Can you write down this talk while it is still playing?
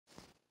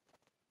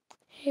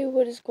Hey,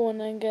 what is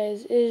going on,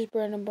 guys? It is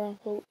Brandon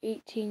Bronco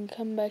 18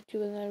 coming back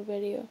to another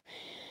video,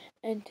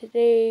 and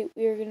today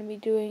we are going to be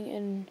doing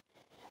an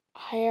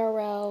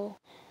IRL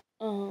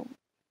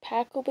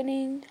pack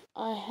opening.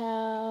 I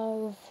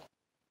have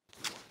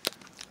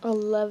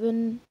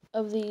 11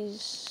 of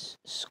these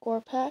score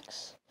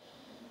packs,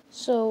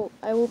 so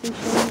I will be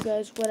showing you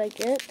guys what I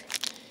get,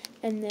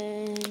 and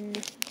then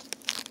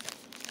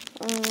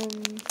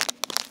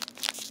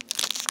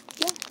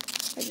yeah,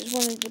 I just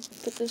wanted to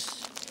put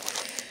this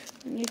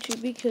on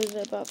YouTube because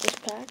I bought this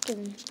pack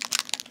and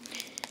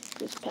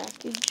this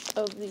package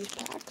of these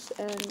packs,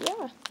 and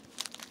yeah.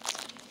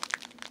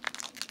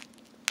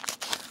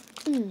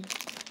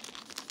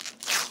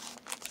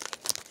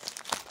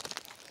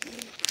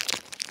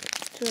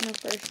 So in the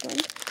first one,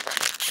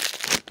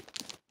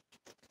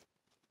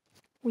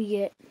 we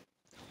get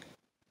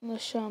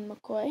LeSean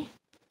McCoy,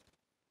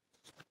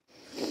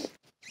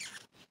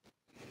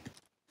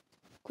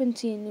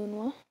 Quincy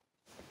Enunwa,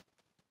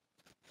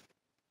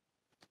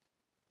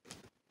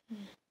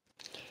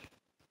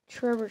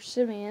 Trevor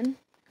Siemian,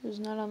 who's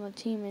not on the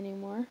team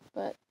anymore,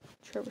 but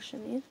Trevor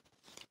Siemian,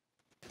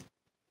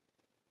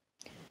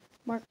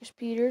 Marcus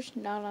Peters,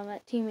 not on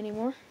that team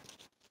anymore,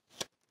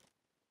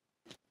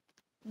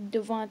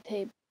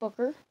 Devontae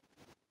Booker,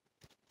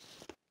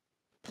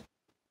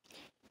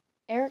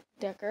 Eric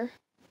Decker,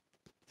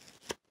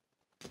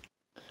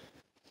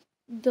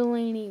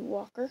 Delaney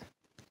Walker.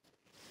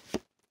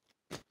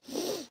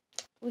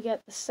 We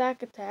got the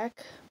sack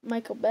attack,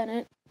 Michael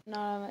Bennett, not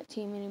on that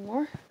team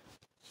anymore.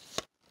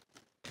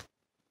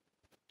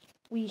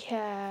 We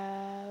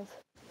have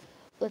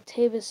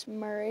Latavius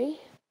Murray,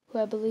 who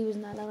I believe is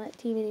not on that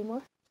team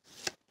anymore.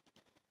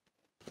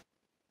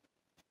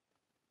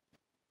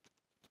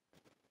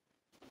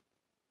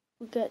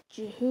 We got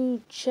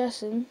Jehu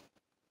Chesson,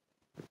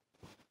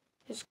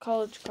 his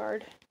college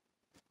card,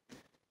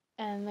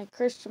 and the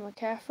Christian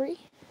McCaffrey,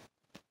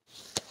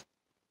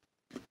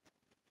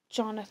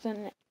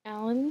 Jonathan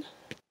Allen,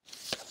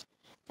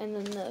 and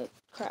then the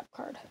crap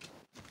card.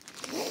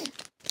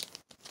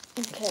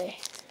 Okay,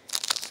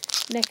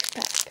 next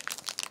pack.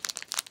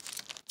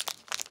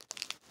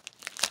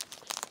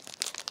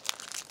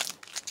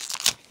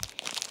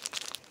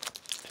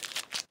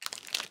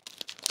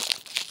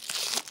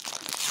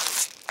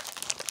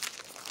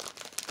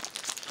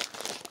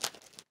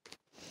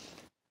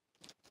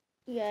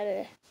 We got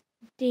a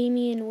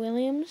Damian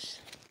Williams,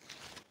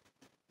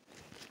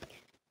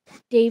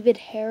 David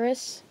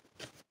Harris,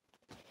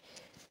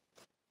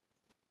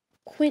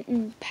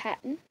 Quentin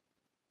Patton,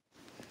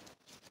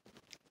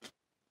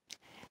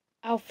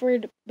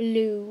 Alfred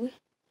Blue,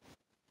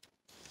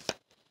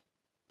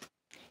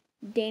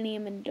 Danny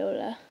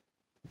Amendola,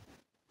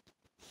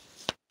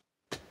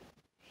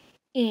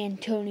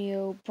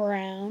 Antonio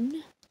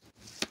Brown,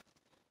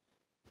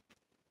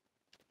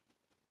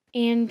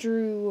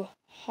 Andrew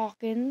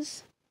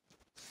Hawkins,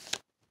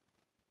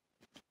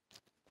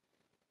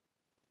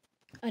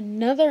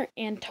 another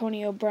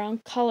Antonio Brown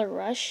Color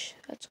Rush.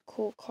 That's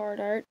cool card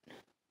art.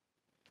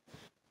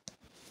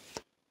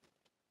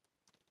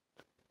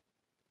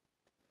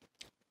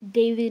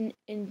 David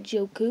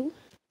Njoku,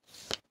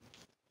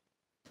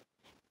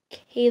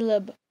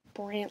 Caleb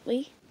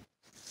Brantley,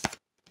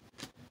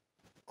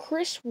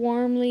 Chris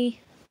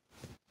Wormley,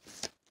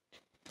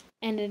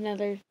 and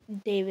another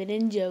David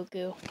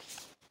Njoku.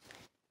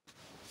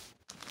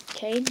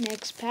 Okay,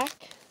 next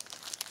pack.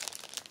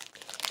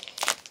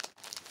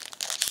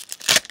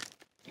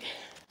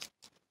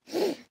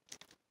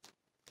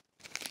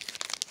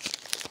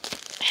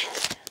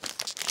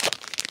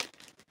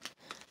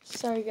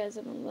 Sorry guys,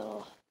 I'm a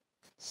little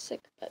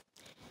sick, but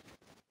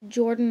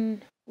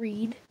Jordan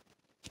Reed,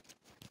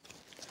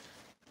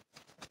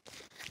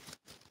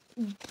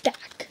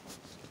 Dak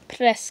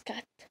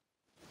Prescott,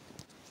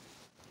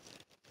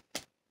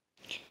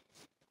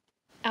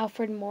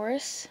 Alfred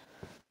Morris,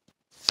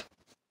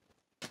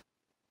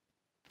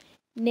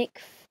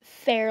 Nick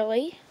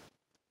Fairley,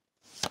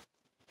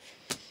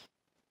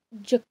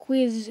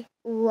 Jacquizz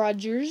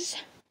Rodgers,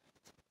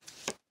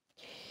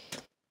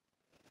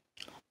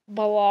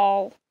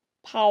 Bilal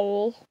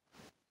Powell,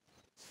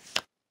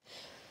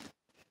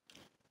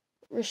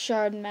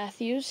 Rishard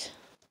Matthews,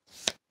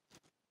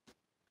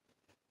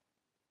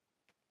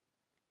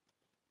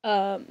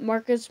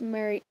 Marcus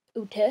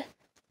Mariota,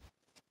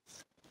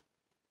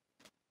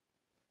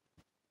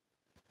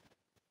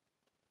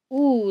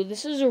 ooh,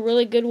 this is a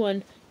really good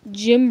one.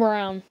 Jim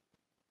Brown,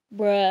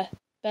 bruh,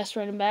 best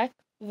running back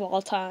of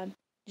all time,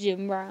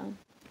 Jim Brown.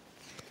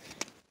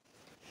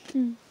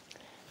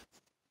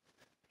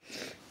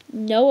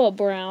 Noah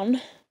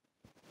Brown,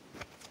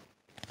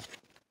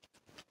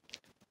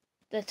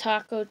 the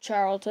Taco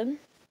Charlton,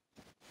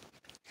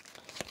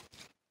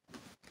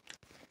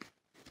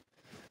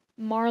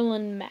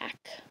 Marlon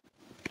Mack,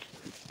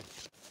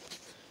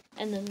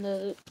 and then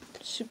the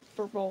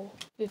Super Bowl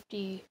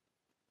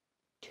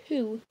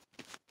 52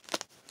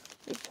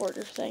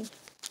 reporter thing.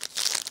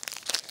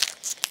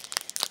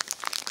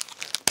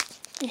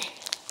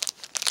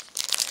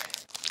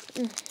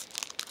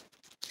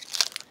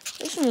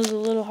 This one was a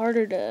little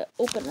harder to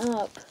open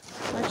up.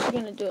 I'm actually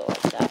going to do it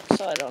like that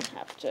so I don't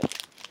have to,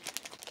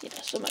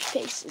 so my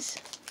face is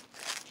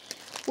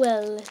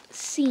well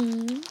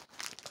seen.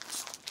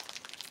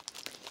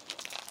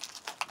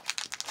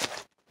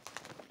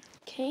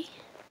 Okay,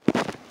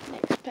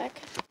 next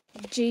pack.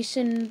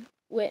 Jason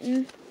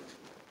Witten.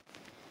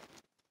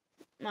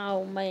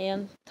 Oh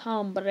man,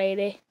 Tom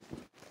Brady.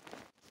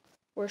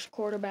 Worst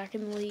quarterback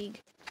in the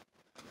league.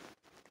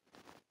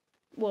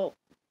 Well,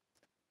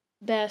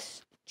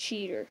 best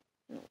cheater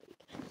in the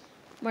league.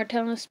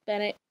 Martellus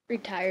Bennett,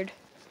 retired.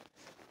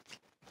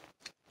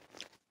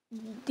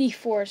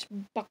 DeForest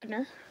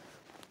Buckner.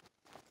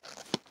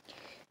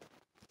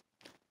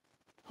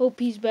 Hope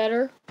he's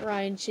better.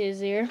 Ryan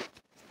Shazier.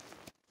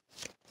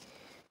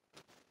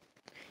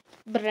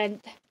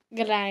 Brent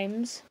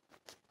Grimes.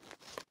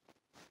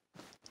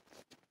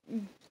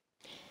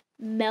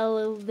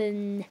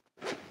 Melvin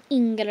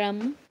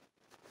Ingram.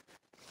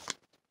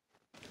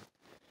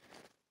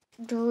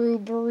 Drew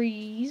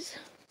Brees.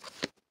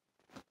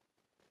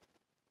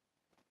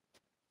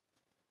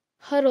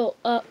 Huddle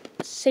Up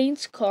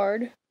Saints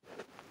card.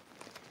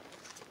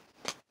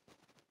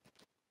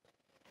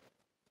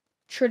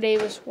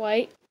 Tre'Davious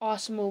White,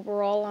 awesome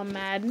overall on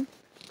Madden.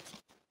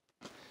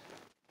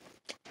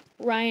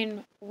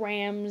 Ryan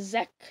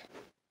Ramczyk.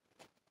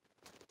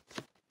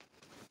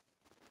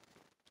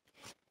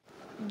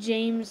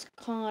 James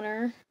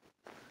Conner.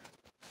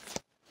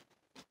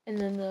 And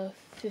then the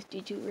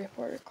 52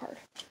 reporter card.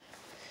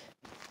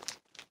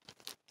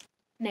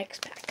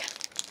 Next pack.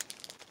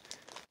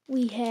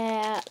 We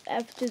have,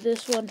 after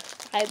this one,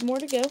 5 more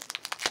to go.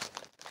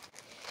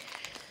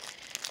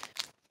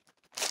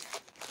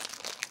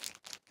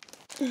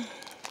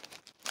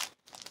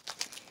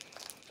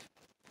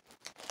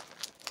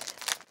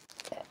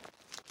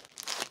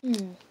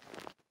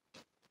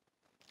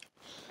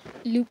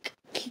 Luke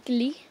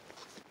Kuechly.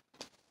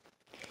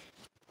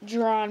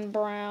 John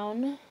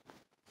Brown.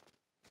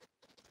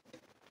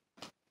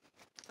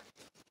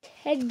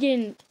 Ted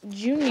Ginn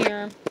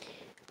Jr.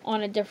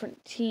 on a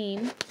different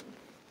team.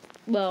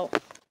 Well,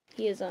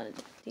 he is on a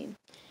different team.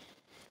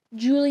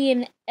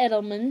 Julian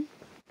Edelman.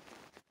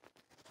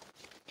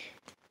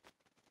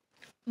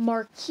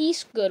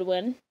 Marquise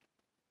Goodwin.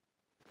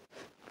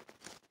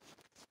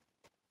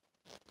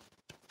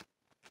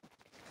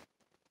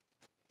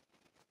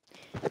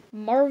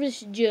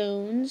 Marvis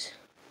Jones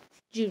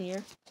Jr.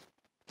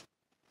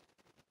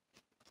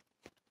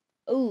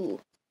 Oh,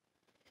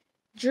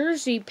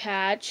 jersey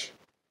patch.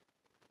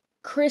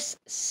 Chris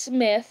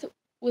Smith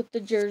with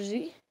the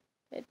jersey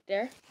right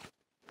there.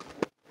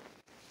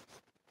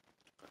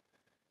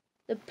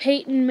 The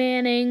Peyton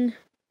Manning,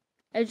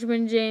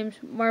 Edgerrin James,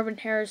 Marvin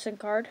Harrison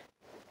card.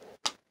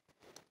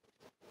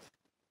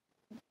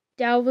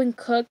 Dalvin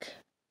Cook,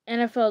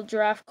 NFL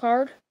draft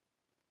card.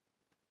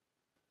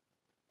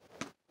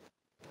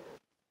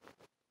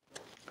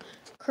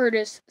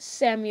 Curtis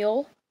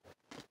Samuel.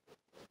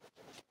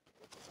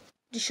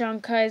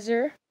 Deshaun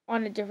Kaiser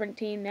on a different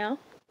team now.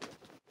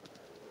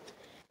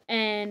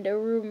 And a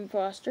Reuben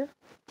Foster.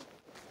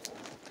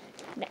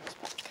 Next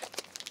pack.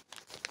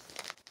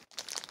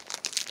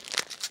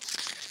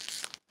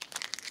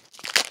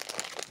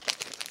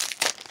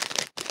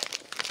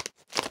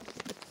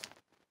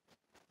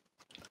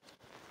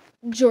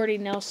 Jordy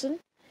Nelson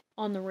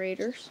on the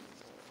Raiders.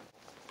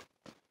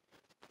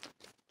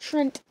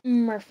 Trent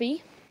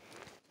Murphy.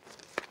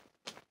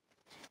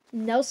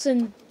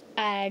 Nelson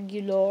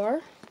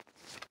Aguilar.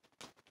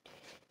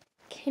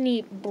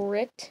 Kenny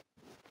Britt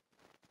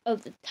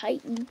of the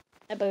Titans.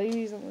 I believe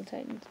he's on the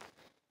Titans.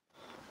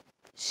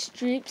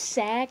 Strip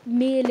Sack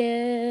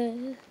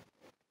Miller.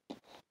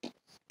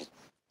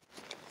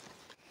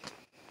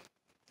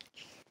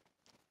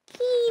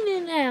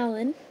 Keenan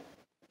Allen.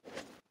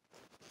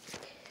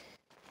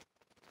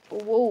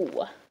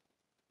 Whoa.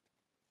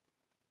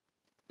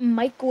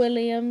 Mike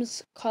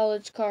Williams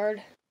college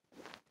card.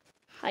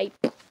 Hype.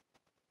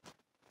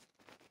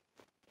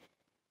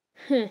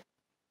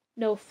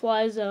 No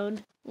fly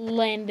zone.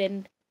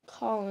 Landon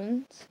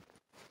Collins.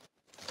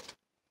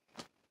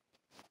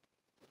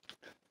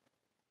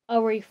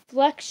 A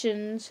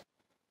Reflections.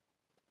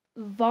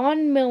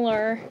 Von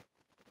Miller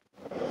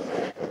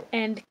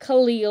and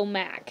Khalil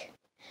Mack.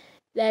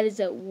 That is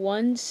a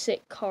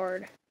 1-sick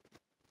card.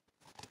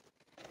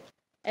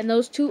 And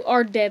those two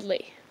are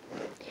deadly.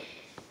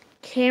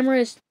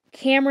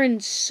 Cameron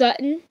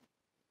Sutton.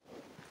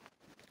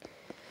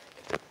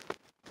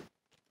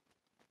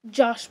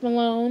 Josh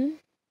Malone.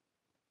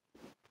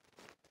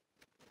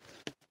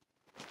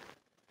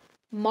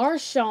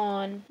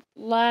 Marshawn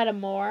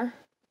Lattimore.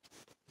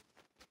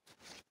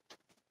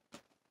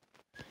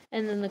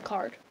 And then the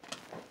card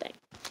thing.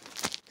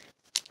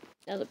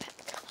 Another pack.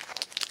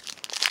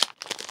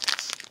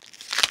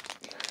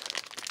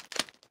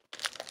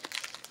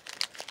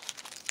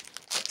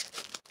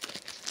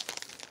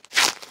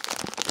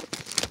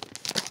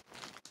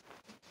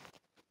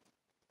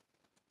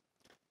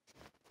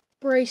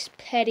 Bryce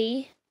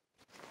Petty.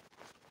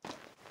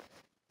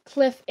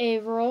 Cliff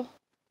Averill.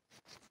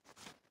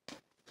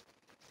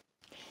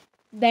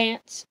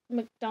 Vance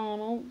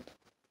McDonald,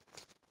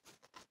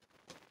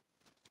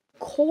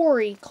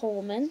 Corey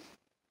Coleman,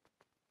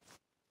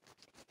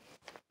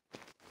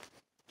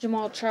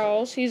 Jamal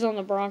Charles. He's on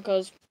the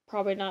Broncos.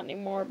 Probably not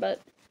anymore,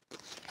 but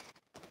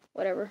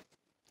whatever.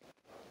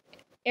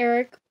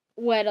 Eric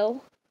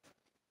Weddle,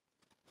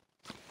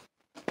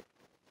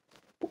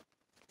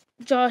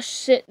 Josh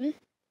Sitton.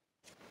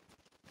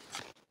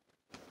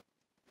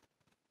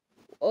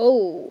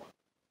 Oh,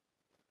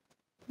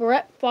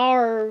 Brett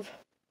Favre.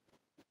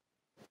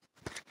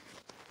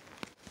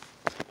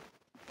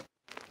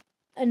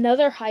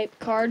 Another hype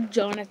card,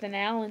 Jonathan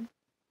Allen.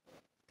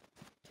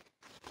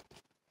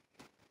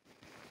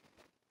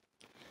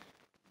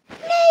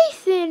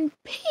 Nathan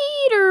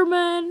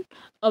Peterman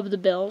of the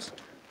Bills.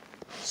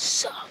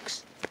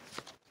 Sucks.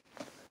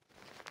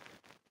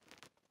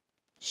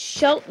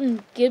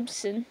 Shelton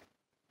Gibson.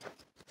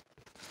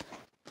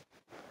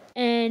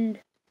 And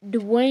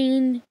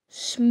Dwayne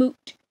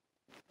Smoot.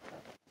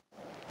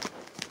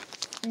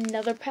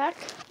 Another pack.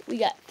 We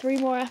got 3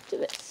 more after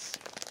this.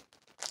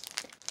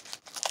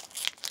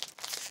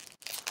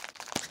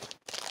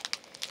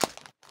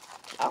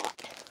 God.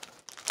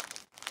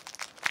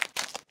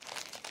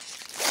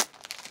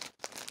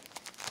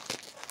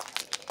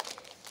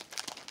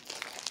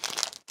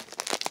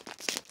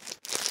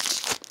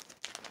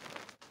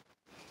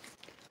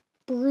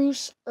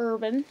 Bruce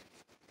Irvin.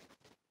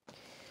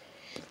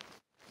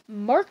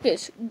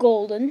 Marcus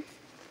Golden.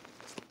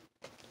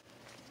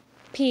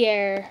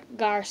 Pierre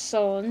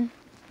Garçon.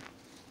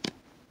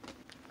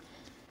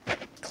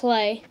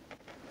 Clay.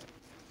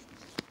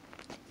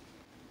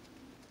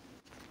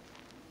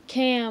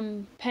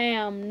 Cam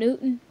Pam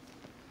Newton.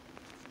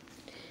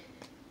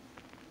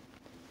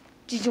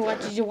 Did you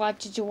watch?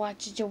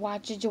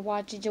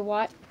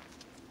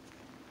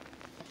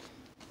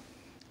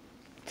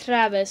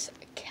 Travis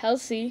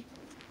Kelce.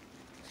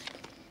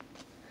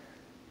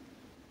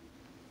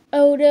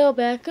 Odell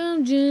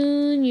Beckham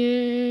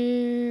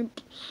Jr.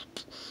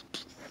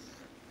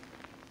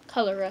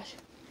 Color Rush.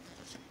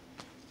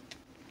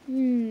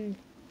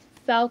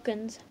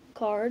 Falcons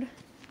card.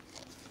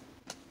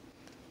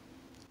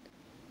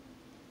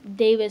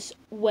 Davis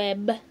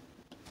Webb.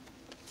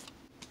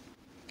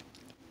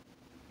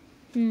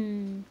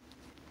 The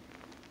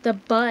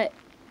Butt.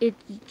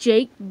 It's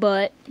Jake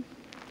Butt.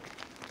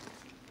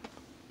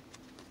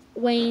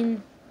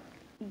 Wayne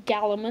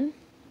Gallman.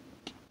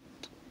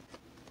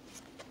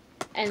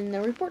 And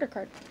the reporter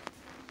card.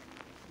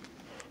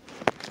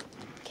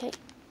 Okay.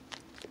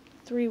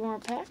 3 more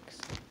packs.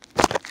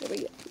 Here we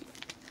go.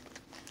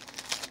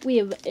 We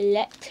have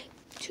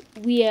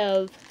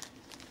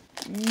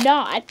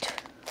not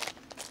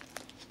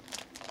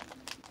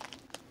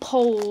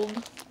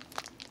pulled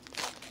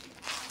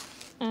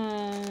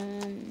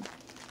a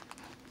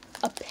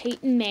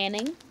Peyton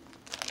Manning.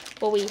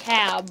 Well, we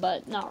have,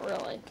 but not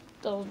really.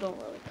 Those don't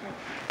really count.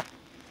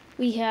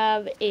 We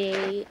have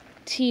a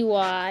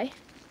T.Y.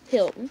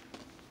 Hilton,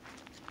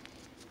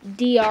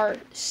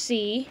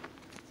 DRC,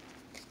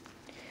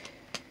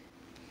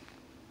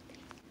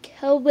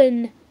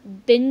 Kelvin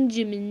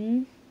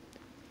Benjamin.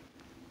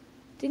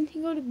 Didn't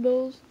he go to the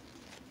Bills?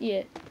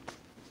 Yeah.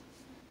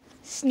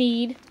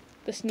 Sneed,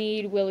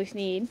 Willie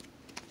Sneed.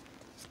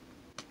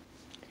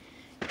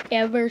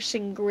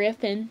 Everson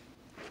Griffin.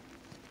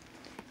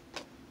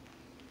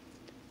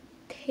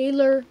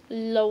 Taylor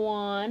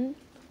Lewan.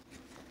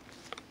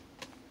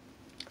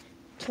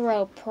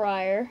 Terrell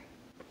Pryor.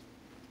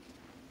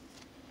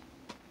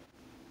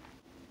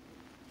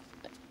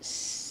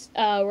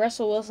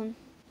 Russell Wilson.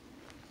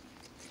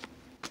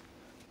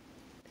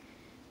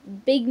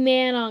 Big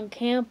man on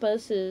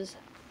campus is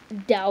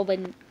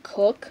Dalvin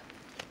Cook.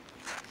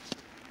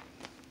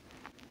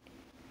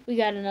 We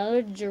got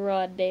another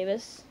Gerard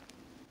Davis.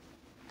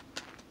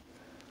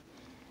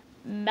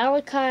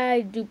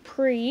 Malachi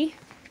Dupree.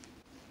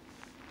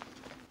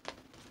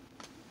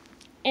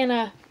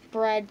 Anna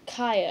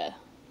Bradkaya.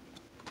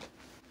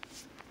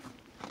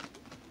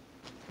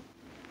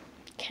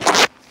 Okay.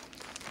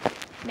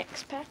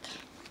 Next pack.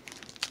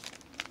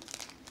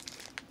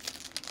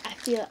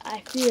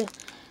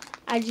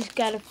 I just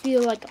gotta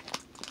feel like,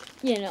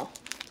 I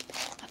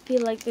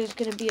feel like there's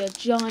gonna be a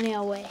John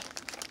Elway.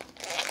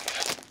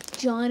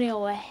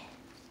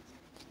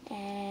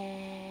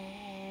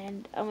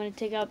 And I'm gonna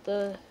take out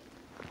the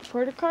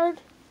reporter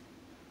card.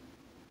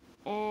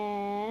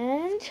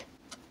 And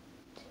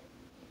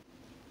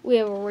we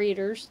have a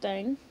Raiders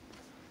thing.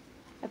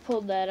 I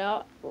pulled that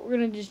out. We're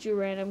gonna just do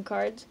random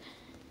cards.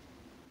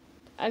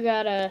 I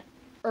got a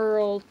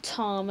Earl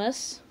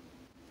Thomas.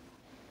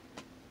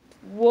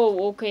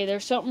 Whoa, okay,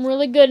 there's something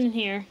really good in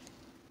here.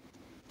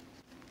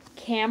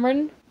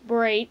 Cameron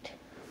Brate.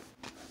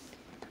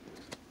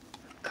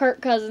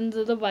 Kirk Cousins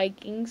of the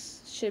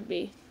Vikings. Should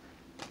be.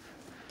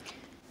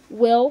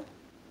 Will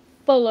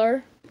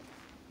Fuller.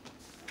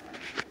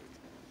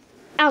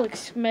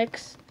 Alex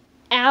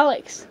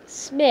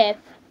Smith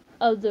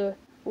of the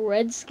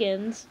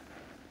Redskins.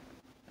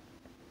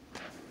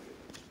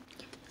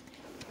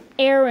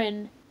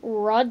 Aaron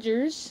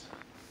Rodgers.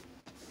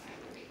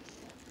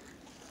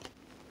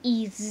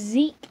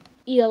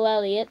 Ezekiel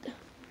Elliott.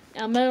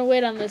 I'm going to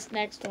wait on this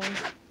next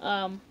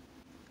one.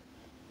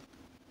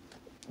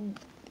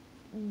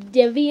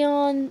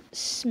 Devion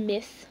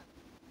Smith.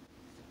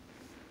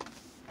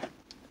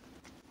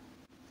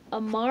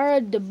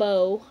 Amara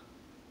DeBow.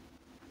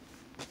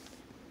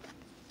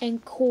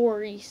 And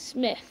Corey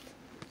Smith.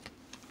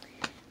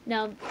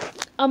 Now,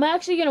 I'm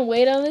actually going to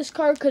wait on this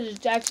card because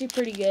it's actually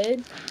pretty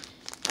good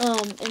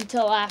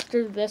until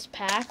after this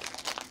pack.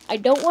 I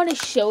don't want to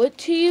show it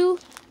to you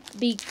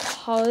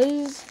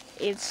because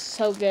it's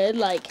so good.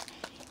 Like,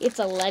 it's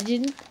a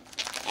legend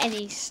and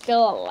he's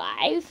still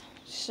alive.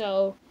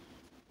 So,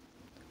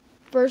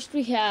 first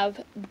we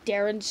have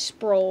Darren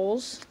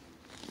Sproles,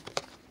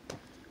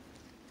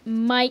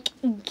 Mike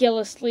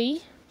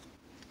Gillislee,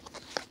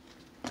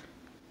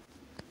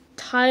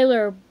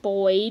 Tyler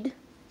Boyd,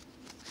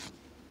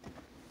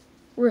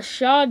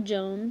 Rashad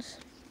Jones,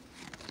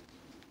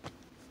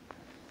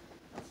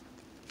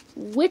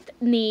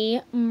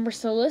 Whitney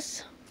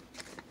Mercilus,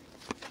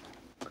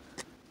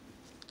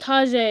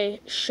 Tajay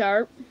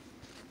Sharp,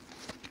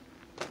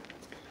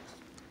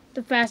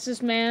 the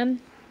fastest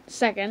man,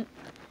 second,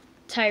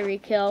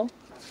 Tyreek Hill,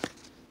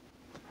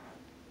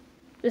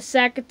 the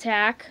sack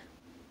attack,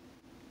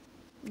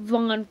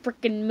 Von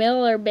frickin'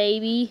 Miller,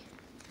 baby,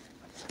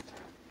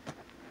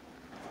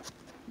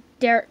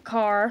 Derek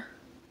Carr,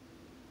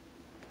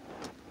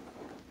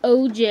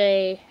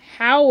 OJ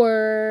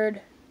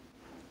Howard,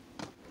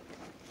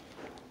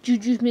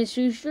 Juju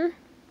Smith-Schuster,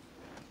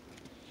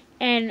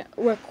 and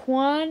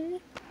Raquan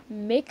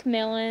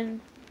McMillan.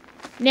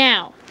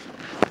 Now,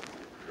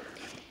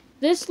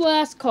 this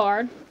last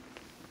card,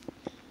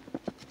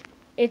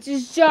 it's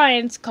his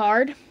Giants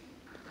card.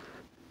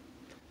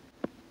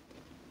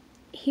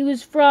 He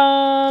was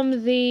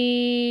from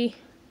the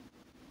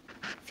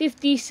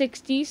 50s,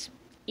 60s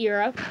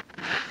era.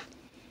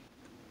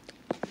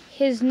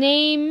 His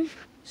name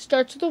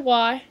starts with a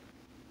Y.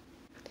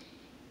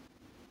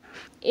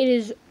 It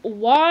is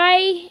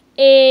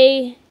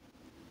Y.A.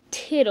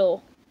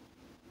 Tittle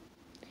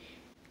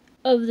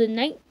of the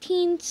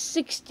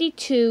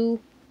 1962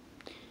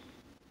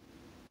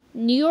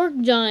 New York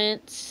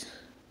Giants.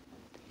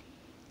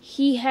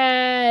 He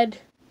had,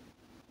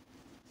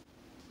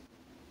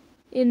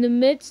 in the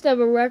midst of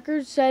a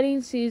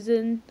record-setting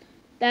season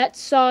that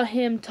saw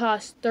him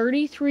toss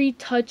 33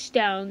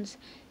 touchdowns,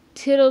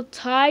 Tittle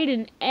tied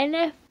an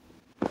NFL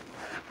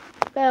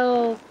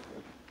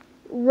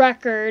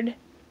record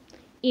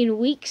in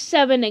Week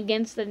 7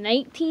 against the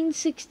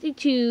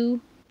 1962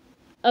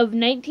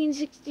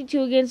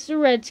 against the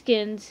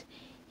Redskins.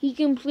 He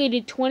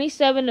completed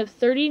 27 of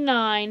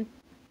 39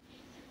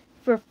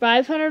 for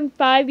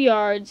 505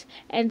 yards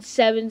and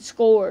 7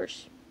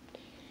 scores,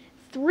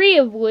 3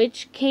 of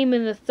which came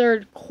in the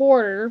third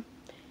quarter,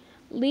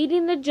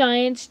 leading the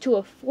Giants to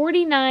a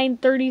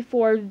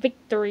 49-34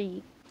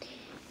 victory.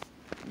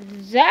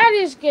 That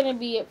is going to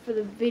be it for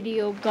the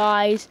video,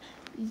 guys.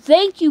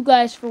 Thank you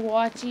guys for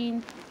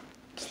watching.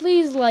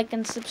 Please like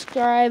and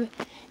subscribe.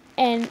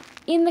 And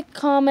in the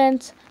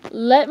comments,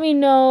 let me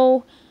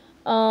know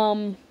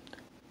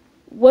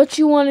what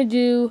you want to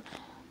do.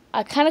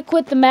 I kind of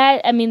quit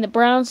the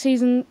Brown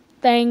season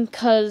thing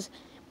because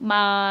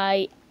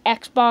my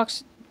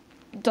Xbox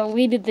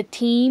deleted the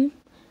team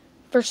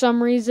for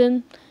some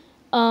reason.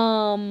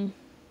 Because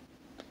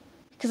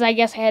I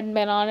guess I hadn't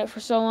been on it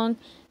for so long.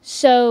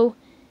 So,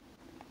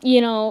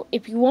 you know,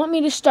 if you want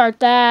me to start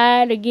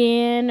that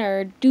again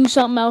or do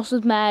something else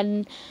with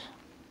Madden,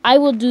 I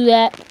will do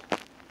that.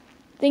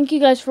 Thank you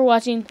guys for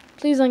watching.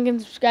 Please like and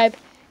subscribe,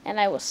 and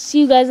I will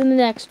see you guys in the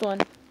next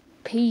one.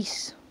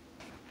 Peace.